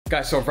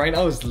Guys, so right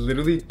now it's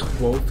literally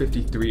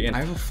 12:53 and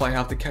I have a flight I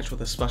have to catch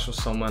with a special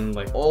someone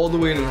like all the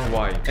way in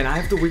Hawaii. And I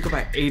have to wake up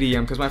at 8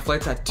 a.m. because my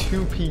flight's at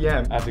 2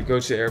 p.m. I have to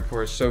go to the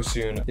airport so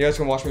soon. You guys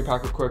can watch me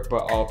pack real quick,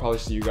 but I'll probably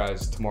see you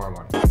guys tomorrow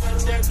morning.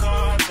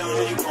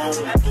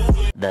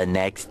 The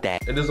next day.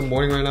 It is the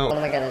morning right now. Oh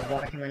my god, there's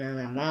water coming out of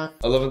my mouth.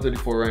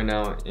 11:34 right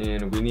now,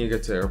 and we need to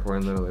get to the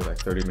airport in literally like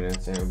 30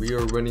 minutes, and we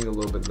are running a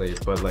little bit late,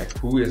 but like,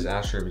 who is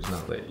Asher if he's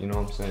not late? You know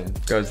what I'm saying?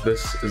 Guys,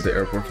 this is the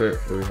airport fit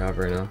that we have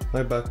right now.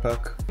 My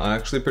backpack. I'm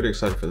actually pretty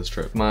excited for this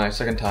trip. My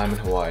second time in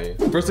Hawaii.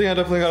 First thing I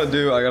definitely gotta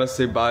do, I gotta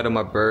say bye to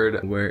my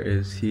bird. Where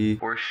is he?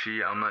 Or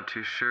she, I'm not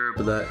too sure,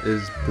 but that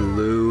is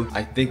Blue.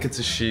 I think it's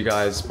a she,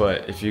 guys,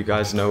 but if you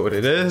guys know what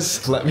it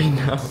is, let me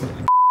know.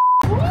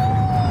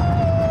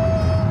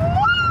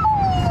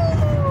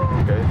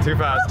 Too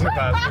fast, too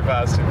fast, too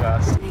fast, too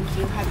fast. Thank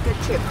you. Have a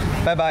good trip.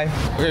 Bye-bye.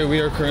 Okay, we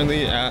are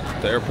currently at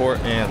the airport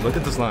and look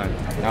at this line.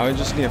 Now I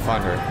just need to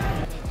find her.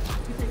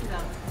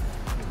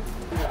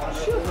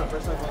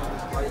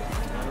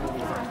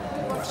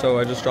 So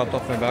I just dropped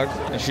off my bags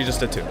and she just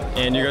did too.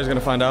 And you guys are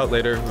gonna find out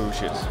later who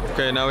she is.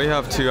 Okay, now we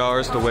have 2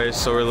 hours to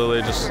waste, so we're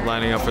literally just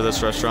lining up for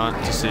this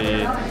restaurant to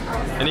see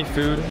any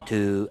food.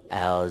 2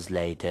 hours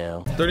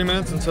later. 30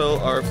 minutes until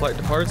our flight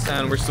departs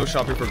and we're still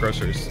shopping for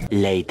groceries.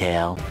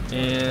 Later.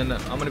 And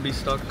I'm gonna be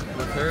stuck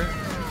with her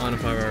on a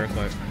 5-hour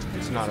flight.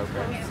 It's not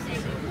okay.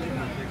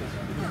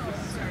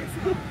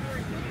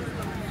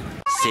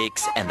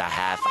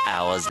 6.5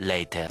 hours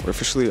later. We're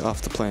officially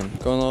off the plane.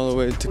 Going all the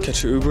way to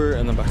catch an Uber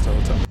and then back to the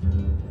hotel.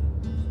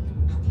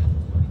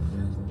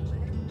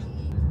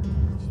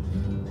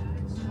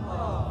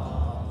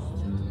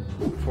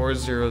 Four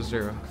zero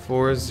zero.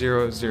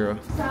 400.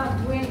 Stop,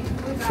 wait.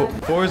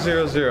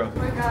 400.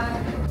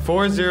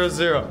 400.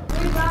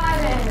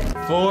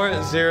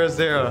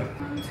 400.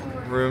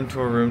 Room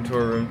tour, room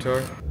tour, room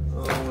tour.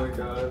 Oh my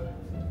god.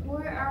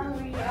 Where are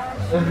we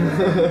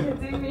at?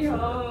 Take me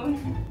home.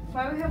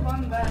 Why we have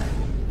one bed?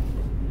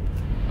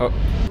 Oh,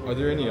 are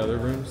there any other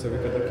rooms that we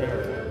could look at?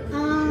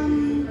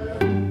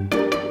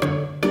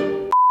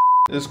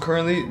 It's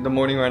currently the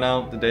morning right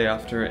now, the day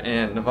after,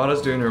 and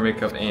Nevada's doing her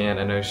makeup, and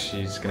I know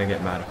she's gonna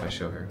get mad if I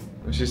show her.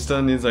 She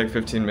still needs like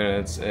 15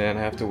 minutes, and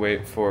I have to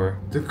wait for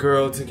the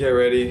girl to get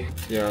ready.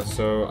 Yeah,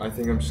 so I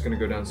think I'm just gonna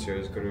go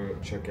downstairs, go to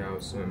check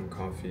out some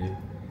coffee.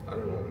 I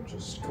don't know,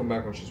 just come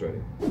back when she's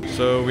ready.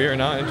 So we are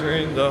now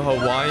entering the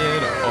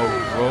Hawaiian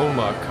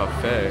Aroma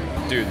Cafe.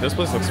 Dude, this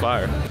place looks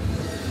fire.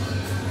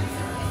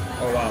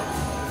 Oh wow,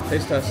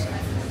 taste test.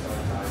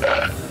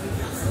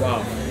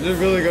 Wow, this is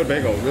a really good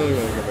bagel, really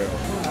good bagel.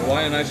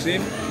 Hawaiian iced tea,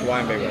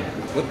 Hawaiian bagel.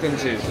 With cream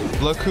cheese.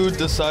 Look who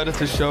decided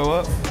to show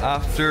up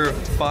after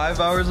 5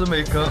 hours of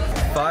makeup,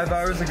 5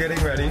 hours of getting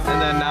ready,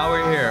 and then now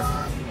we're here.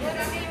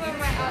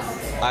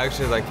 I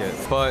actually like it,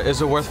 but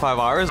is it worth 5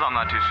 hours? I'm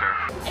not too sure.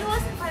 It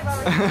wasn't 5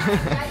 hours.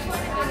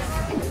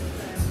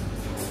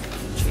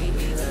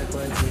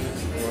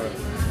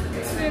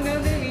 So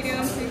another video,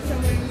 I'm seeing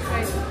someone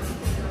inside.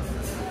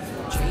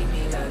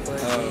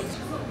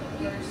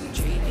 Yes.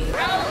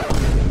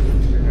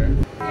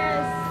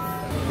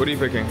 What are you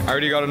picking? I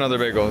already got another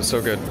bagel. It's so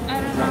good.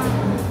 I don't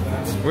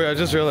know. Wait, I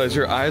just realized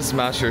your eyes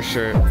match your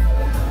shirt.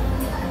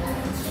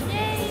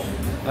 Yay.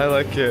 I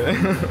like it.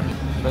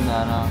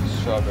 Banana,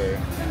 strawberry.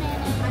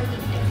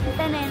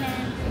 Banana.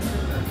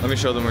 Let me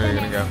show them where you're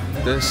gonna go.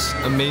 This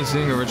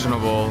amazing original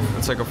bowl.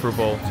 It's like a fruit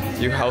bowl.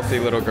 You healthy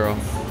little girl.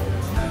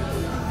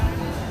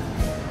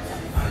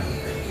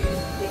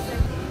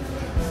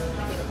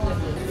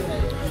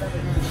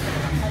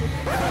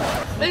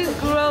 It's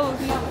gross.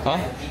 Huh?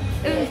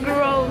 It's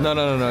gross. No,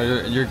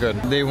 you're good.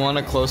 They want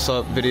a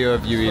close-up video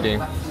of you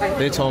eating.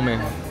 They told me.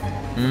 That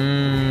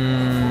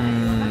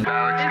looks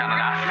kind of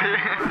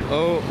nasty.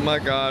 Oh my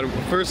god,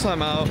 first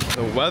time out.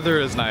 The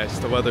weather is nice.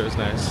 The weather is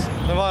nice.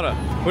 Nevada,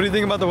 what do you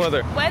think about the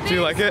weather? Do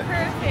you like it?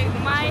 Perfect.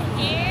 My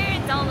hair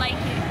don't like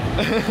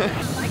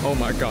it. Oh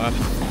my god.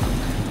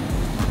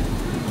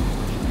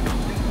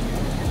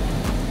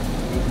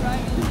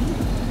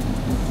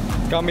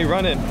 Got me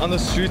running on the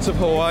streets of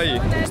Hawaii.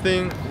 First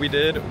thing we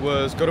did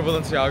was go to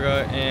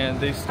Balenciaga and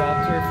they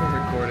stopped her from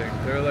recording.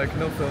 They were like,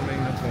 no filming,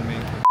 no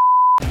filming.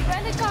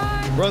 Rent a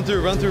car. Run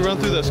through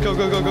this. Go. I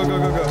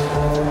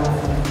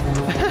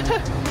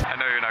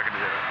know you're not gonna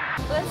do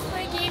it. Let's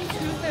play game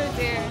truth or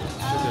dare.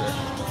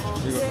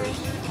 You go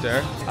first.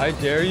 Dare? I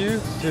dare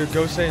you to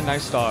go say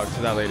nice dog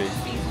to that lady.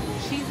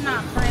 She's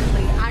not friendly.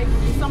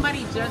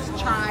 Somebody just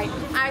tried.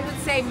 I would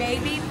say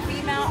maybe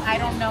female. I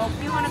don't know.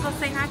 If you want to go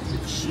say hi,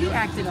 she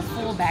acted a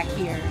fool back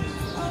here.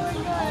 Oh my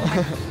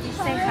god. You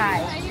say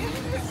hi.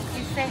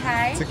 You say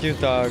hi. It's a cute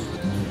dog.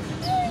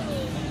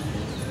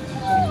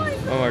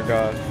 Oh my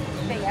god.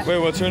 Say yes. Wait,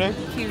 what's her name?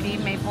 Cutie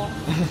Maple.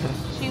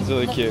 She's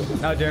really cute.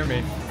 Now dare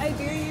me. I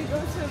dare you go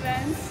to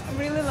events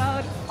really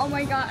loud. Oh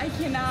my god, I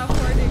cannot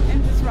afford it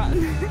and just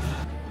run.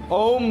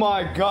 Oh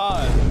my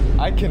god.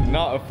 I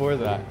cannot afford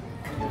that.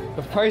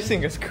 The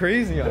pricing is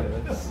crazy on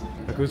this.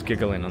 Look who's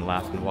giggling and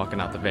laughing walking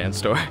out the van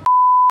store.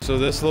 So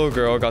this little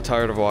girl got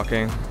tired of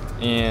walking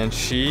and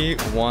she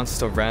wants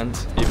to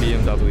rent a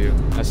BMW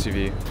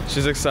SUV.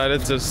 She's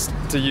excited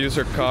to use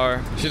her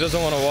car. She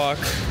doesn't want to walk.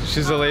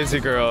 She's a lazy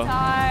girl.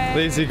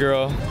 Lazy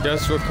girl.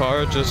 Guess what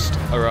car just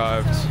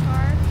arrived?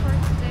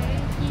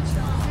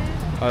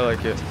 I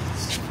like it.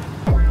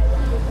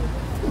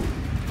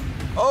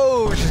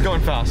 Oh, she's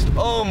going fast.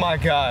 Oh my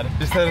God.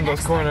 She's heading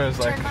those corners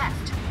like.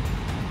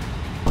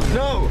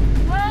 No!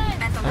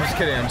 I'm just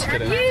kidding, I'm just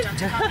kidding.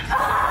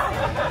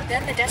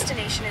 Then the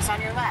destination is on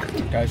your left.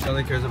 Guys, she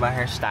only cares about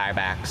her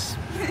Starbucks.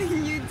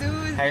 You do.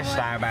 Her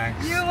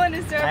Starbucks. You want a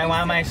Starbucks? I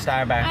want my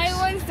Starbucks. I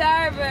want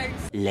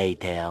Starbucks.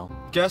 Later.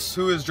 Guess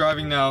who is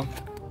driving now?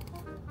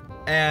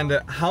 And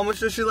how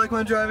much does she like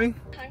my driving?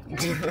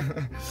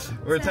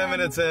 We're 10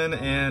 minutes in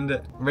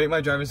and rate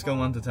my driving skill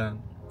 1 to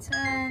 10.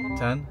 10.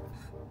 10?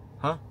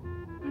 Huh?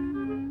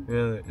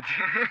 Really?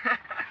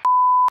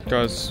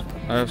 Guys,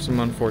 I have some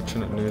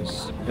unfortunate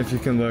news. If you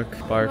can look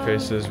by our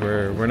faces,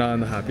 we're not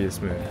in the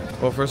happiest mood.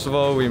 Well, first of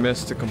all, we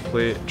missed a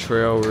complete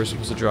trail we were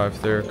supposed to drive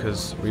through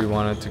because we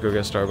wanted to go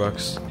get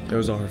Starbucks. It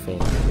was all her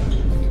fault.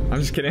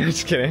 I'm just kidding, I'm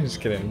just kidding, I'm just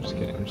kidding, I'm just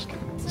kidding, I'm just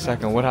kidding.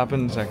 Second, what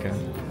happened second?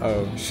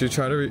 Oh, she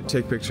tried to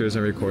take pictures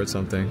and record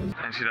something.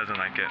 And she doesn't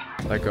like it.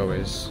 Like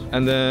always.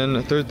 And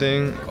then third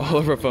thing, all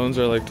of our phones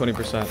are like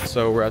 20%.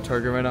 So we're at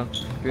Target right now,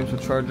 getting some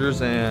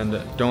chargers,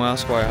 and don't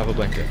ask why I have a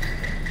blanket.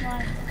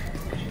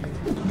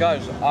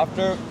 Guys,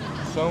 after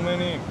so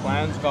many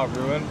plans got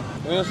ruined,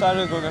 we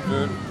decided to go get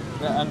food.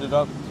 It ended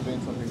up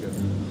being something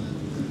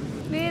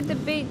good. We're at the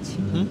beach.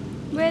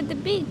 We're at the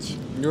beach.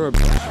 You're a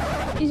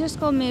bitch. You just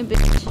called me a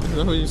bitch. Is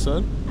that what you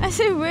said? I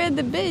said we're at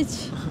the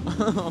beach.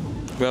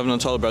 We have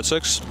Nutella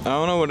breadsticks. I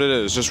don't know what it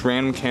is, just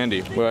random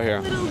candy. What out here?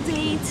 Little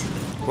date.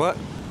 What?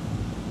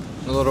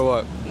 A little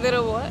what?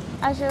 Little what?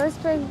 Actually, let's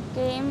play a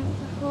game.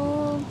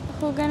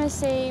 Who gonna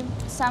say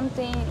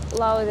something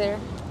louder?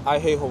 I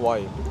hate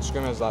Hawaii.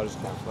 Scream as loud as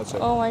you can. Let's say.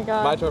 Oh my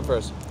God. My turn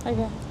first.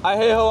 Okay. I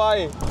hate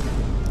Hawaii.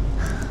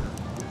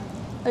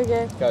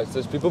 Okay. Guys,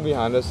 there's people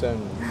behind us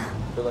and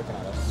they're looking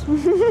at us.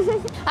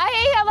 I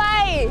hate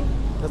Hawaii.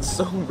 That's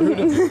so rude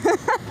of you.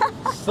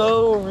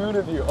 So rude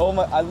of you. Oh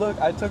my,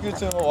 I took you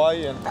to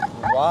Hawaii and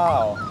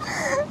wow.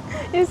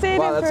 You say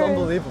Wow, it that's first.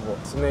 unbelievable.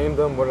 So name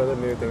them, what are the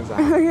new things that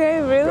happen?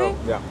 Okay, really? Go.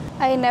 Yeah.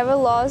 I never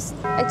lost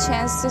a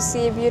chance to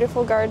see a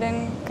beautiful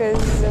garden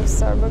because of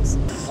Starbucks.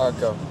 Alright,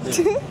 go.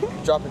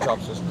 Leave. Drop your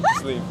chopsticks.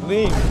 Just leave.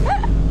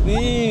 Leave.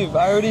 Leave.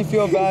 I already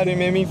feel bad. It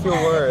made me feel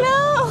worse.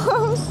 No,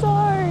 I'm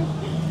sorry.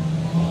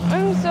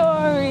 I'm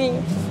sorry.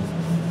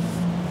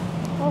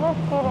 I'm just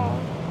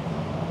kidding.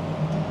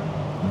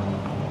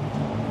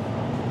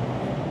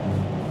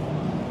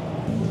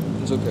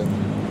 It's okay.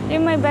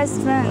 You're my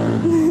best friend.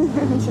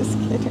 I'm just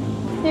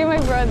kidding. You're my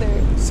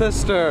brother.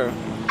 Sister.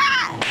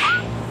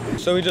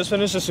 So we just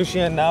finished the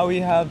sushi and now we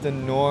have the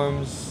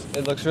Norms.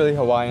 It looks really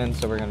Hawaiian,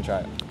 so we're gonna try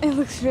it. It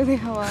looks really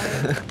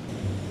Hawaiian.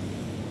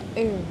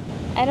 Ew.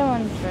 I don't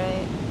want to try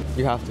it.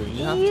 You have to.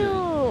 You have Ew, to.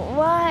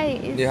 why?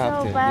 It's You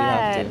have so to.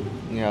 bad.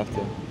 You have to.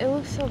 You have to. It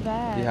looks so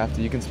bad. You have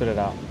to. You can spit it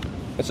out.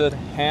 It said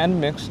hand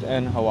mixed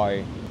in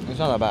Hawaii. It's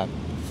not that bad.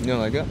 You don't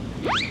like it?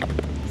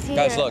 See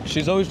Guys, here. look.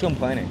 She's always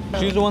complaining.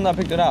 She's the one that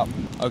picked it out.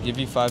 I'll give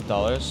you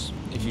 $5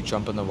 if you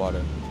jump in the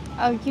water.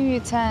 I'll give you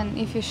 10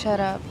 if you shut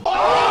up.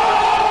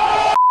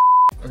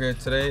 Okay,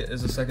 today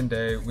is the second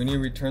day. We need to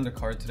return the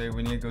car today.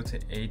 We need to go to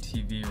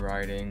ATV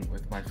riding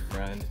with my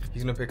friend.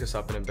 He's gonna pick us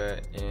up in a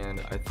bit, and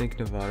I think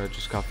Nevada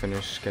just got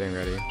finished getting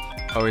ready.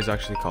 Oh, he's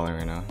actually calling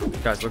right now.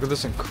 Guys, look at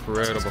this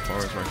incredible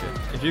farmer's market.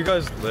 If you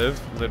guys live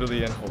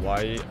literally in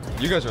Hawaii,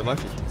 you guys are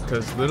lucky,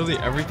 because literally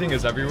everything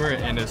is everywhere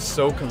and it's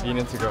so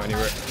convenient to go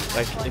anywhere.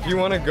 Like, if you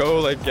want to go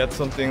like get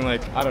something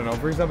like, I don't know,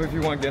 for example, if you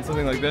want to get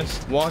something like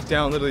this, walk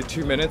down literally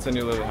 2 minutes and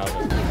you literally have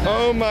it.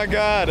 Oh my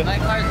God. My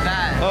car's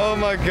bad. Oh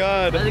my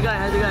God. How's it going?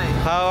 How's it going?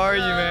 How are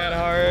you, man?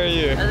 How are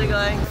you? How's it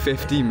going?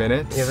 50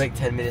 minutes? You have like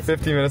 10 minutes.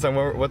 50 minutes, and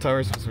what time are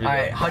we supposed to be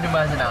Alright, there? 100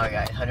 miles an hour,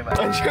 guys. 100 miles.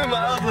 100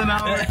 miles an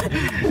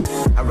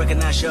hour. I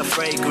recognize your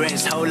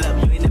fragrance. Hold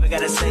up, you ain't never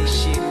gotta say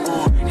shit.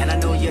 And I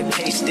know your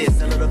taste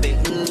is a little bit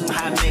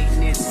high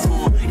maintenance.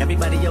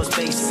 Everybody else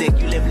basic.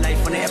 You live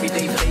life on an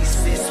everyday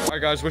basis.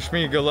 Alright guys, wish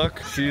me good luck.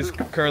 She's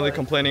currently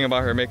complaining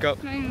about her makeup.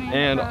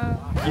 And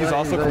he's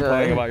also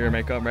complaining about your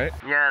makeup, right?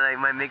 Yeah, like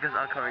my makeup's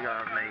all coming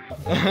off.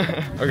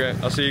 Like. Okay,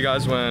 I'll see you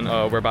guys when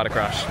we're about to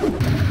crash.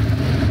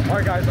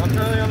 Alright guys, I'm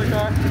currently on the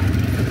car.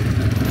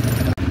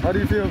 How do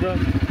you feel, bro?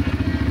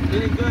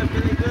 Feeling good,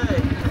 feeling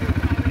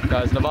good.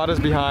 Guys, Nevada's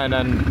behind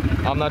and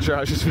I'm not sure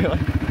how she's feeling.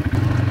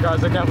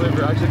 Guys, I can't believe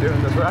we're actually doing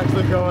this. We're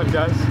actually going,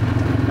 guys.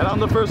 And I'm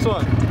the first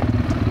one.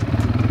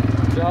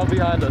 They're all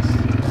behind us.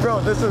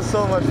 Bro, this is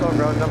so much fun,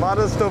 bro.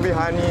 Nevada's still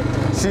behind me.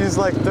 She's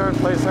like 3rd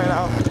place right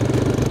now.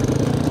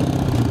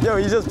 Yo,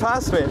 he just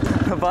passed me.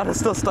 Nevada's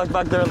still stuck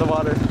back there in the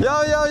water.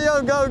 Yo, yo,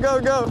 yo, go, go,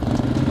 go.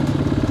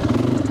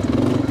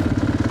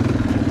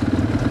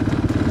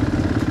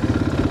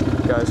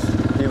 Guys,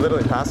 he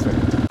literally passed me.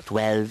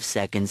 12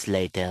 seconds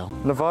later.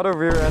 Nevada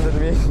rear-ended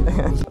me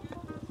and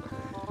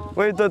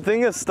wait, the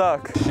thing is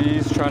stuck.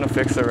 She's trying to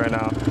fix it right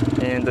now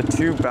and the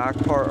 2 back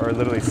part are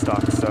literally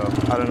stuck, so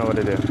I don't know what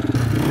to do.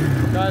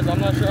 Guys, I'm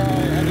not sure how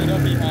I ended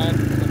up behind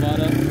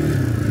Nevada.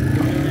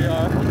 Here we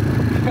are.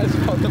 Guys,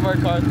 both of our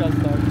cars got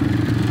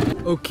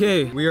stuck.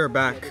 Okay, we are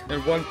back in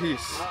one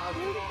piece.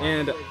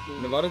 And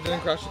Nevada didn't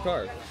crash the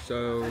car,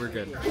 so we're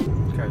good.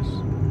 Guys,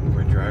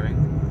 we're driving,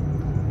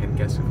 and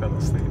guess who fell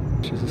asleep?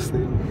 She's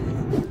asleep.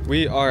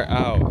 We are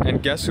out,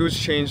 and guess who's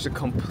changed a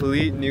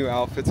complete new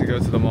outfit to go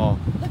to the mall?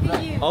 Look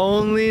at you.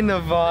 Only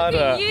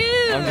Nevada. Look at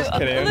you. I'm just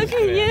kidding. Look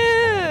at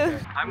you.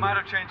 I might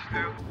have changed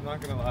too, I'm not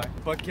gonna lie.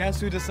 But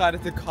guess who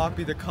decided to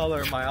copy the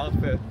color of my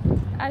outfit?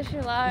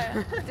 Actually,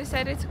 I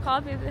decided to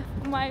copy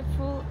my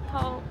full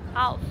whole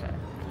outfit.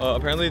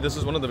 Apparently this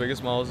is one of the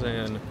biggest malls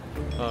in,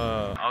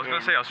 I was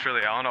gonna say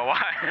Australia, I don't know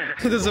why.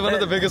 This is one of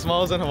the biggest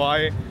malls in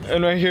Hawaii.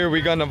 And right here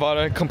we got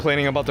Nevada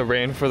complaining about the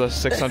rain for the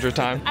 600th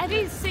time. I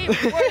didn't say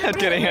I'm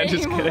kidding, I'm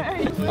just kidding.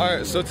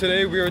 Alright, so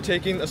today we are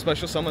taking a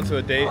special someone to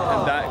a date,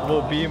 and that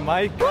will be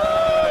Micah.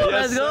 Yes,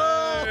 Let's go!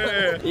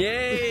 sir.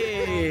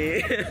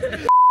 Yay!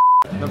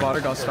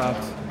 Nevada got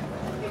stopped.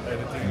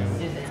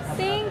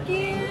 Thank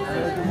you.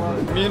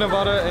 Me and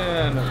Nevada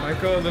and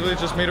Micah literally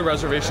just made a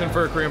reservation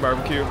for a Korean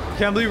barbecue.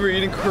 Can't believe we're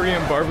eating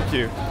Korean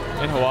barbecue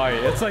in Hawaii.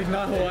 It's like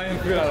not Hawaiian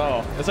food at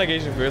all. It's like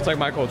Asian food. It's like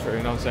my culture,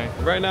 you know what I'm saying?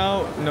 Right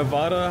now,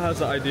 Nevada has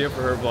the idea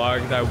for her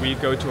vlog that we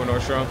go to a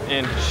Nordstrom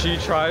and she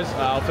tries an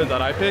outfit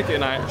that I pick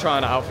and I try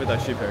an outfit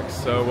that she picks.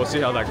 So we'll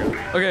see how that goes.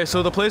 Okay,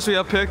 so the place we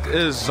have picked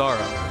is Zara.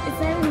 It's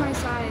not in my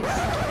size.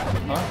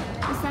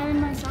 Huh? It's not in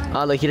my size.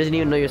 Oh, look, he doesn't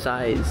even know your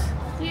size.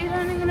 You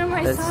don't even know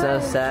my That's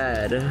size. so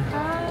sad.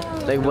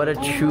 Oh. Like, what a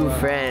true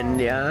friend,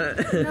 yeah?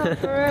 No,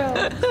 for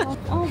real.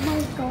 Oh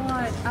my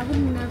god. I would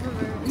never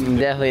wear it.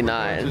 Definitely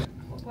not.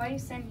 Why are you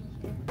sending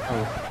me?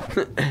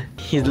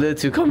 He's a little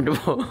too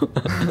comfortable.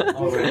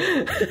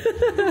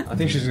 I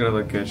think she's gonna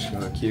look good. She's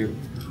gonna look cute.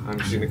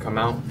 She's gonna come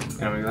out and I'm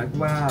gonna be like,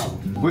 wow.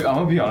 Wait, I'm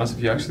gonna be honest,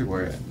 if you actually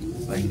wear it,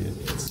 like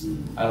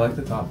I like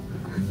the top.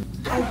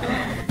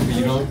 But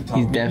you know the top.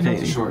 He's maybe not definitely-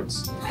 the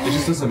shorts. It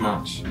just doesn't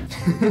match.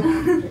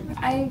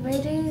 I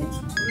rated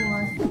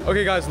more.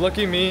 Okay guys,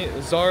 lucky me,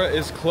 Zara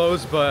is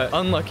closed, but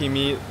unlucky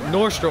me,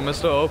 Nordstrom is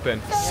still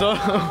open.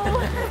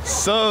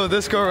 So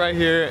this girl right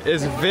here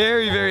is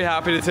very, very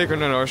happy to take her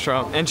to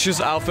Nordstrom and choose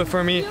an outfit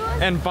for me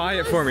and buy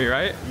it for me,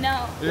 right?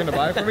 No. You're gonna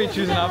buy it for me?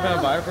 Choose an outfit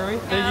and buy it for me?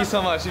 Thank you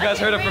so much. You guys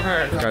heard it from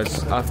her.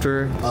 Guys,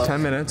 after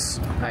 10 minutes,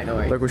 I know.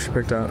 look what she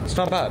picked out. It's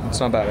not bad. It's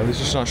not bad. At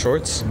least it's not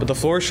shorts. But the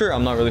floor shirt,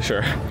 I'm not really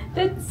sure.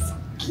 That's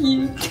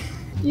cute.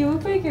 You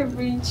look like a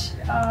rich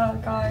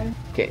guy.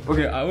 Okay.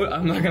 Okay,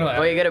 I'm not gonna lie.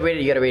 Oh, you gotta rate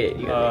it. You gotta rate it.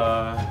 You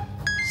gotta rate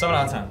 7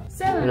 out of 10.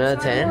 7. it.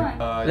 Another 10?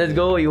 Uh, Let's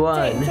go. You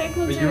won. Take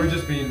me But to. you were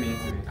just being mean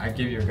to me. I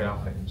gave you a good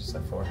outfit. Just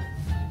like 4.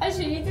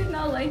 Actually, you did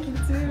not like it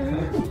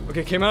too.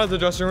 Okay, came out of the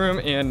dressing room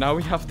and now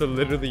we have to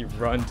literally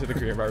run to the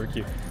Korean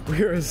barbecue.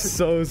 We are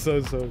so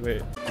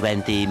late.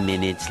 20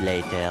 minutes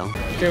later.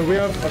 Okay, we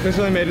have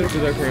officially made it to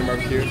the Korean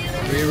barbecue.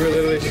 We were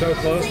literally so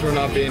close for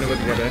not being able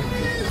to get in.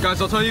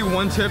 Guys, I'll tell you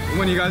one tip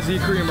when you guys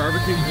eat Korean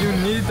barbecue. You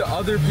need the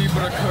other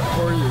people to cook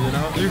for you, you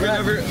know? You can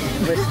never...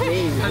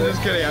 I'm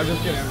just kidding, I'm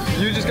just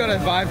kidding. You just gotta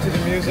vibe to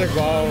the music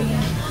while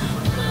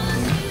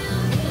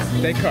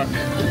they cook.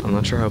 I'm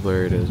not sure how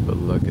blurry it is, but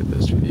look at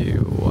this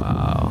view.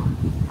 Wow.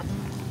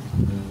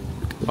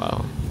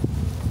 Wow.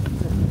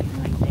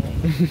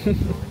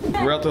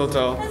 We're at the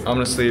hotel. I'm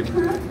gonna sleep.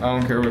 I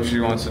don't care what she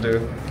wants to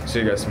do. See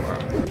you guys tomorrow.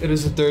 It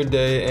is the 3rd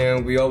day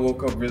and we all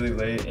woke up really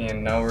late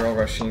and now we're all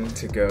rushing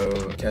to go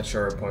catch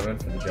our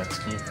appointment for the jet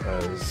ski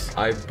because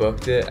I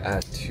booked it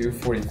at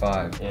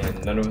 2:45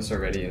 and none of us are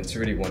ready and it's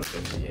already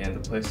 1:50 and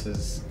the place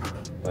is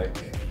like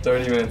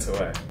 30 minutes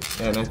away.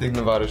 And I think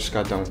Nevada just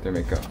got done with their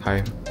makeup.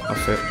 Hi,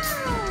 outfit.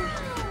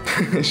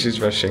 She's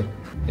rushing.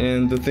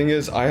 And the thing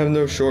is, I have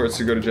no shorts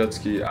to go to jet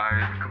ski.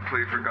 I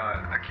completely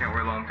forgot. I can't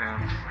wear long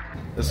pants.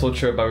 This whole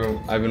trip,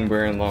 I've been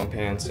wearing long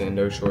pants and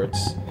no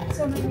shorts.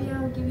 So maybe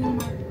I'll give you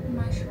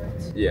my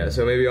shorts. Yeah,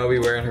 so maybe I'll be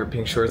wearing her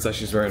pink shorts that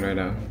she's wearing right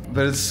now.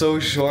 But it's so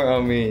short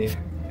on me.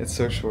 It's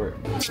so short.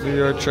 We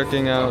are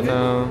trekking out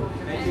now.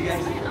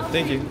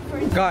 Thank you.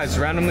 Guys,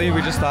 randomly,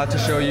 we just thought to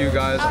show you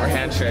guys our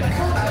handshake.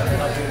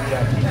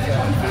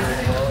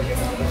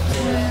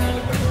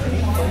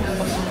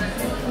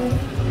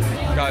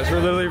 Guys, we're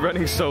literally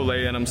running so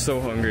late and I'm so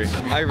hungry.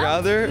 I'd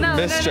rather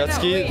miss jet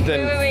ski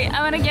than... Wait.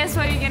 I wanna guess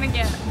what you're gonna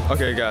get.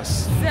 Okay,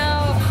 guess. So,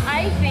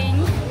 I think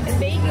a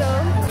bagel,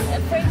 a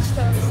French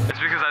toast. It's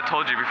because I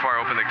told you before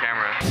I opened the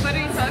camera. What are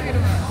you talking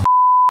about?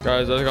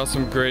 Guys, I got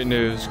some great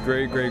news.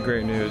 Great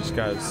news,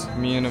 guys.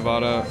 Me and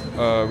Nevada,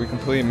 we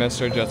completely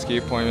missed our jet ski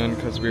appointment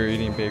because we were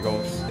eating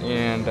bagels.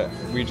 And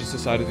we just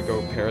decided to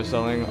go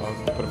parasailing.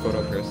 I'll put a photo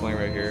of parasailing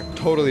right here.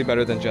 Totally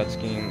better than jet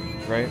skiing,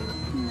 right?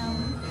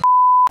 No.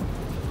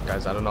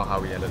 Guys, I don't know how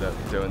we ended up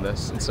doing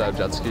this instead of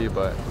jet ski,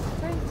 but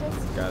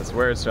guys,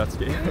 where is jet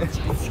ski?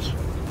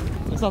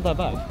 It's not that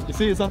bad. You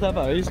see, it's not that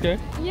bad. Are you scared?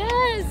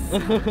 Yes!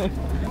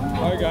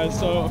 Alright guys,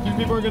 so a few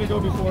people are gonna go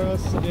before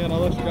us and I'll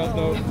let you guys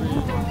know if we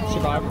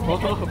survive.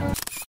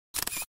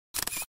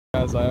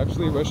 Guys, I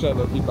actually wish I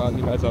let me brought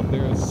you guys up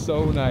there. It's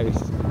so nice.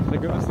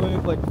 Like it was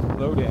literally like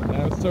loading and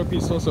it was so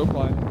peaceful, so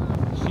quiet.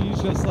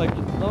 She's just like,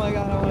 oh my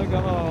god, I want to go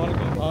home, I want to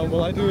go home.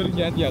 Will I do it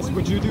again? Yes.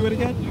 Would you do it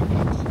again?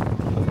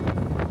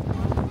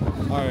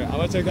 Alright, I'm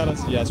gonna take that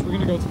as a yes. We're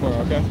gonna go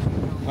tomorrow, okay?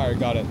 Alright,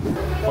 got it.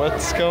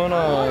 What's going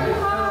on?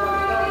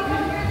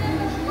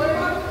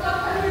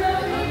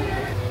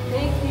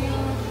 Thank you.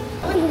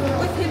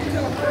 With him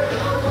too.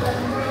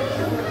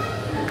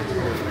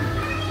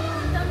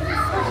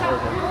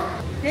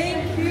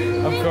 Thank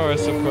you. Of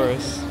course, of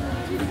course.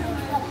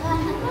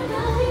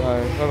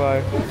 Alright,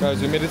 bye-bye.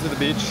 Guys, we made it to the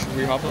beach.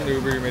 We hopped on the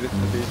Uber, we made it to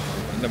the beach.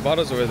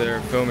 Nevada's over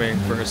there filming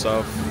for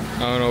herself. I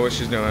don't know what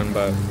she's doing,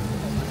 but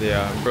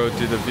yeah, bro,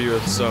 dude, the view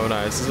is so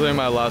nice. This is literally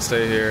my last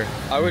day here.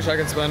 I wish I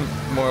could spend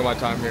more of my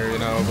time here, you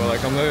know, but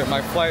like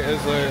my flight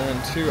is literally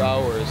in 2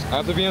 hours. I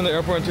have to be in the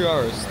airport in 2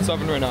 hours. It's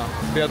 7 right now.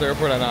 Be at the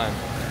airport at 9.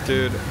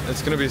 Dude,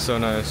 it's gonna be so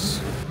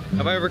nice.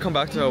 If I ever come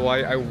back to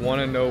Hawaii, I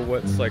want to know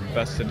what's like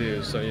best to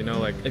do. So, you know,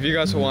 like if you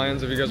guys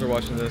Hawaiians, if you guys are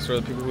watching this, or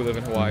the people who live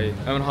in Hawaii,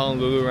 I'm in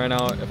Honolulu right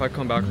now. If I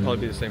come back, it'll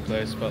probably be the same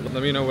place, but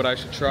let me know what I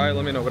should try.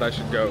 Let me know what I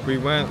should go. We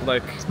went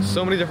like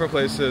so many different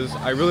places.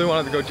 I really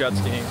wanted to go jet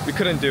skiing. We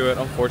couldn't do it,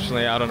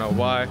 unfortunately. I don't know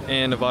why.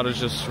 And Nevada's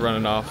just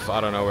running off. I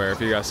don't know where.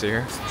 If you guys see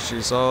her,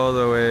 she's all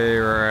the way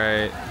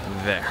right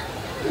there.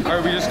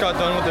 Alright, we just got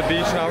done with the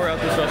beach. Now we're at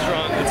this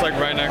restaurant. It's like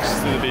right next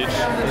to the beach.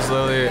 It's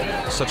literally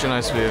such a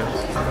nice view.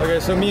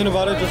 Okay, so me and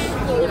Nevada just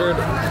ordered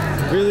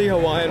really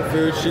Hawaiian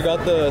food. She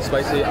got the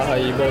spicy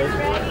ahi bowl,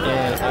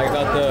 and I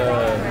got the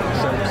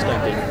shrimp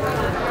scampi.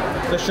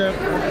 The shrimp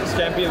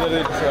scampi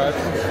literally just arrived.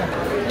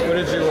 What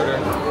did you order?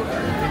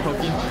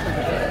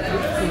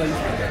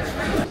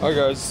 Alright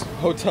guys,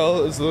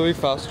 hotel is literally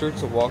faster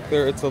to walk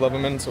there. It's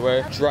 11 minutes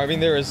away. Driving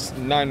there is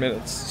 9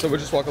 minutes, so we'll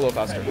just walk a little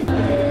faster.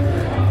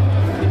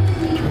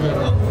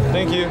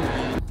 Thank you.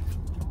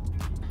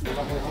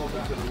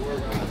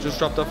 Just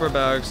dropped off our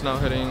bags, now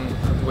heading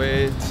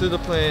way to the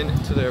plane,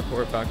 to the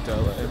airport, back to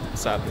LA,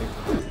 sadly.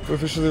 We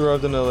officially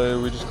arrived in LA,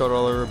 we just got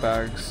all of our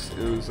bags.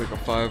 It was like a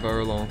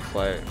 5-hour long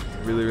flight,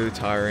 really, really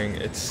tiring.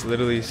 It's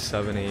literally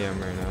 7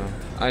 a.m. right now.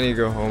 I need to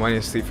go home, I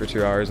need to sleep for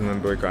 2 hours and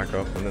then wake back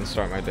up and then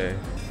start my day.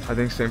 I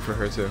think same for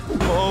her too.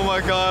 Oh my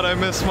god, I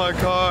missed my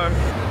car.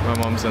 My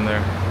mom's in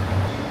there.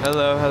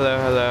 Hello, hello,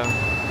 hello.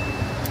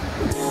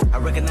 I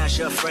recognize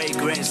your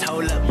fragrance.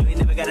 Hold up, you ain't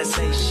never gotta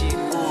say shit.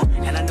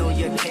 And I know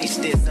your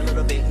taste is a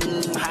little bit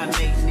high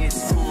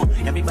maintenance.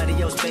 Everybody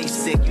else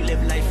basic. You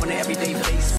live life on an everyday basis.